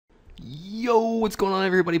Yo, what's going on,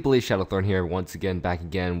 everybody? Blaze Shadowthorn here, once again, back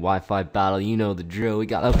again. Wi-Fi battle, you know the drill. We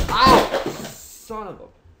got a son of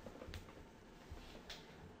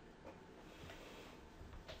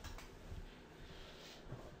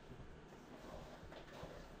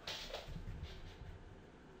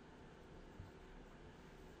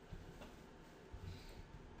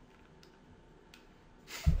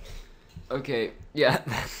a. Okay, yeah,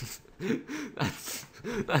 that's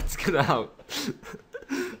gonna out.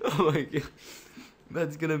 Oh my god,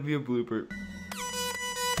 that's gonna be a blooper.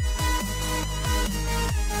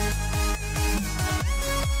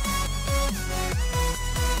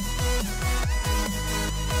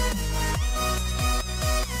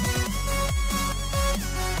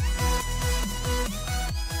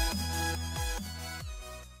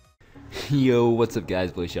 Yo, what's up,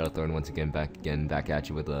 guys? Blaze Shadowthorn once again, back at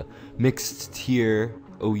you with a mixed tier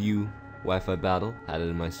OU Wi-Fi battle. Had it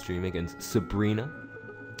in my stream against Sabrina.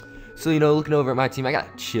 So, you know, looking over at my team, I got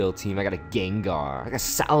a chill team. I got a Gengar. I got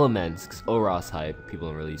Salamence, because Oros hype. People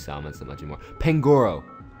don't really use Salamence that much anymore. Pangoro.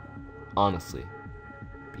 Honestly,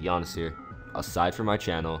 be honest here. Aside from my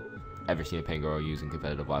channel, ever seen a Pangoro use in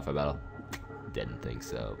competitive Wi-Fi battle? Didn't think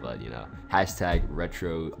so, but you know, hashtag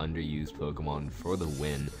retro underused Pokemon for the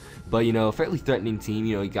win. But you know, fairly threatening team.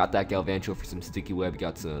 You know, you got that Galvantula for some sticky web, you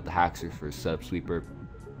got the Haxor for setup sweeper,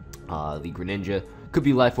 the Greninja could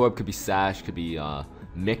be Life Orb, could be Sash, could be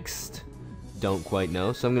mixed, don't quite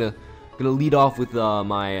know. So I'm gonna lead off with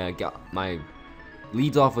my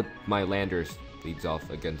Landers, leads off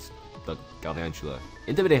against the Galvantula.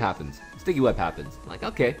 Intimidate happens, sticky web happens. I'm like,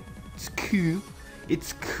 okay, it's cool.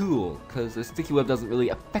 It's cool, because the sticky web doesn't really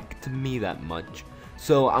affect me that much.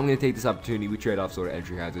 So I'm going to take this opportunity. We trade off sort of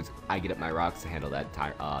entry hazards. I get up my rocks to handle that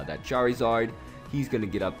Charizard. He's going to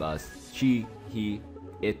get up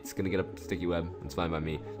it's going to get up sticky web. It's fine by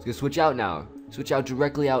me. It's going to switch out now. Switch out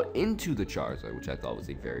directly out into the Charizard, which I thought was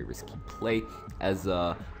a very risky play, as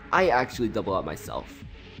I actually double out myself.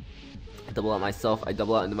 I double out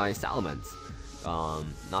into my Salamence.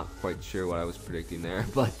 Not quite sure what I was predicting there,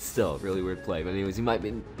 but still, really weird play. But anyways, you might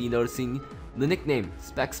be noticing the nickname,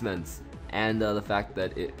 Spexmens, and the fact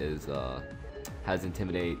that it is, has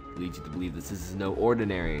Intimidate, leads you to believe this is no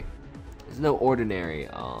ordinary,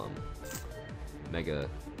 Mega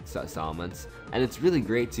Salamence. And it's really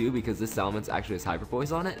great too, because this Salamence actually has Hyper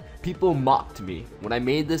Voice on it. People mocked me. When I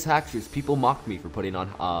made this Haxorus, people mocked me for putting on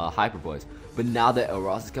Hyper Voice. But now that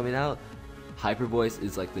Oros is coming out, Hyper Voice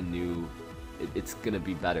is like the new... It's gonna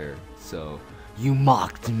be better. So you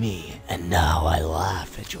mocked me, and now I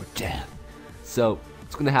laugh at your death. So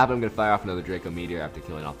what's gonna happen? I'm gonna fire off another Draco Meteor after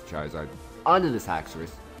killing off the Charizard onto this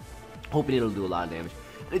Haxorus, hoping it'll do a lot of damage.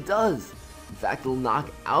 And it does. In fact, it'll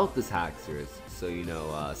knock out this Haxorus. So you know,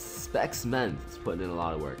 Spexmens is putting in a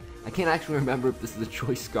lot of work. I can't actually remember if this is a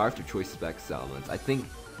Choice Scarf or Choice Specs Salamence. I think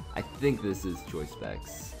this is Choice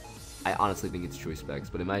Specs. I honestly think it's Choice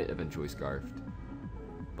Specs, but it might have been Choice Scarfed.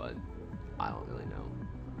 But I don't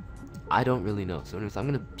really know. So anyways, I'm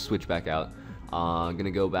gonna switch back out. I'm gonna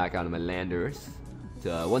go back out of my Landers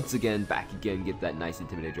to once again get that nice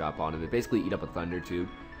Intimidate drop on him. And basically eat up a Thunder too,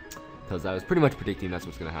 because I was pretty much predicting that's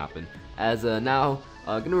what's gonna happen. As now,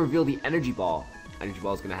 gonna reveal the Energy Ball. Energy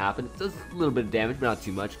Ball is gonna happen. It does a little bit of damage, but not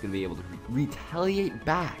too much. Gonna be able to retaliate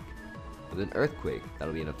back with an Earthquake.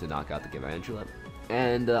 That'll be enough to knock out the Galvantula.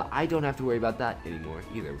 And I don't have to worry about that anymore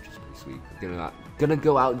either, which is pretty sweet. I'm gonna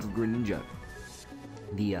go out into Greninja.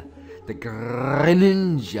 The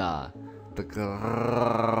Greninja.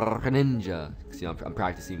 See, I'm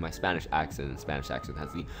practicing my Spanish accent, and Spanish accent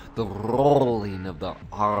has the rolling of the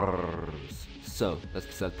R's. So that's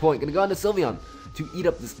beside the point. Gonna go on to Sylveon to eat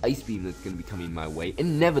up this Ice Beam that's gonna be coming my way.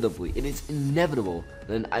 Inevitably, it is inevitable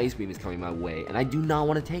that an Ice Beam is coming my way, and I do not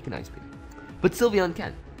want to take an Ice Beam, but Sylveon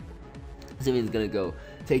can. Sylveon's gonna go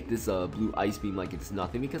take this blue Ice Beam like it's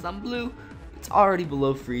nothing, because I'm blue. It's already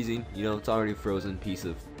below freezing, you know, it's already a frozen piece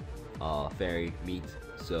of fairy meat,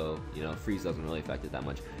 so you know, freeze doesn't really affect it that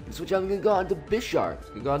much. And switch out, I'm gonna go on to Bisharp.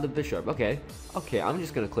 Okay, I'm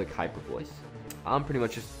just gonna click Hyper Voice. I'm pretty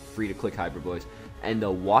much just free to click Hyper Voice and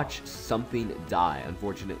watch something die.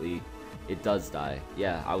 Unfortunately, it does die.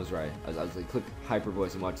 Yeah, I was right. I was like, click Hyper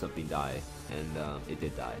Voice and watch something die, and it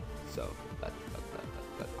did die. So that's fine.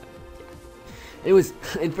 Yeah. Anyways,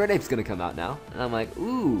 Infernape's gonna come out now, and I'm like,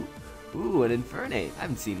 ooh, an Infernape. I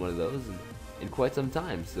haven't seen one of those in quite some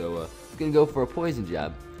time. So I'm gonna go for a Poison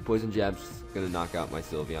Jab. Poison Jab's gonna knock out my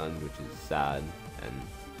Sylveon, which is sad and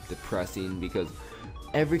depressing, because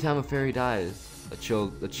every time a fairy dies, a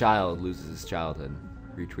child loses his childhood.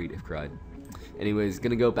 Retweet if cried. Anyways,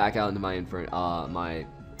 gonna go back out into my my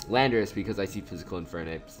Landorus, because I see physical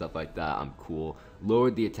Infernape, stuff like that. I'm cool.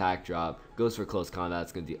 lowered the attack drop, goes for close combat.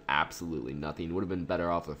 It's going to do absolutely nothing. Would have been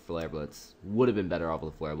better off with Flare Blitz.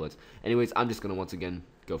 Anyways, I'm just going to once again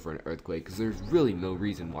go for an Earthquake, because there's really no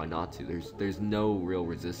reason why not to. There's no real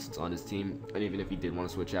resistance on his team, and even if he did want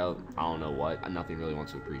to switch out, I don't know what. Nothing really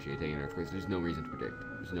wants to appreciate taking Earthquakes. There's no reason to predict.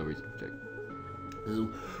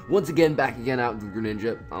 So, once again, back again out with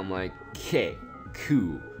Greninja. I'm like, okay,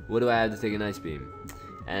 cool. What do I have to take an Ice Beam?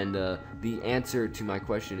 And the answer to my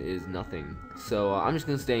question is nothing. So I'm just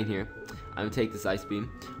going to stay in here. I'm going to take this Ice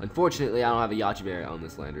Beam. Unfortunately, I don't have a Yachi Berry on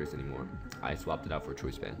this Landorus anymore. I swapped it out for a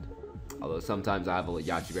Choice Band. Although sometimes I have a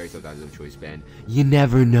Yachi Berry, sometimes I have a Choice Band. You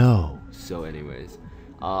never know. So anyways,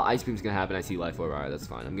 Ice Beam's going to happen. I see Life Orb. Alright, that's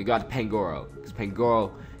fine. I'm going to go out to Pangoro. Because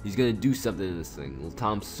Pangoro, he's going to do something in this thing. Little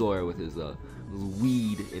Tom Sawyer with his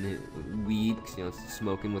weed in his weed. Cause, you know,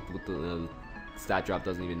 smoking with the stat drop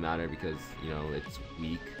doesn't even matter because, you know, it's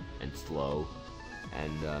weak and slow.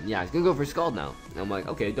 And yeah, he's gonna go for Scald now. And I'm like,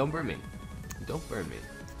 okay, don't burn me. Don't burn me.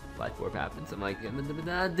 Life Orb happens. I'm like,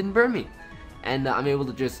 didn't burn me. And I'm able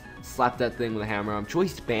to just slap that thing with a hammer. I'm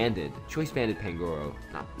Choice Banded Pangoro.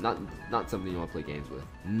 Not something you want to play games with.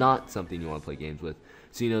 Not something you want to play games with.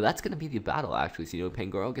 So, you know, that's going to be the battle, actually. So, you know,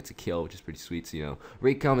 Pangoro gets a kill, which is pretty sweet. So, you know,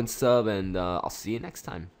 rate, comment, sub, and I'll see you next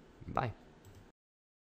time. Bye.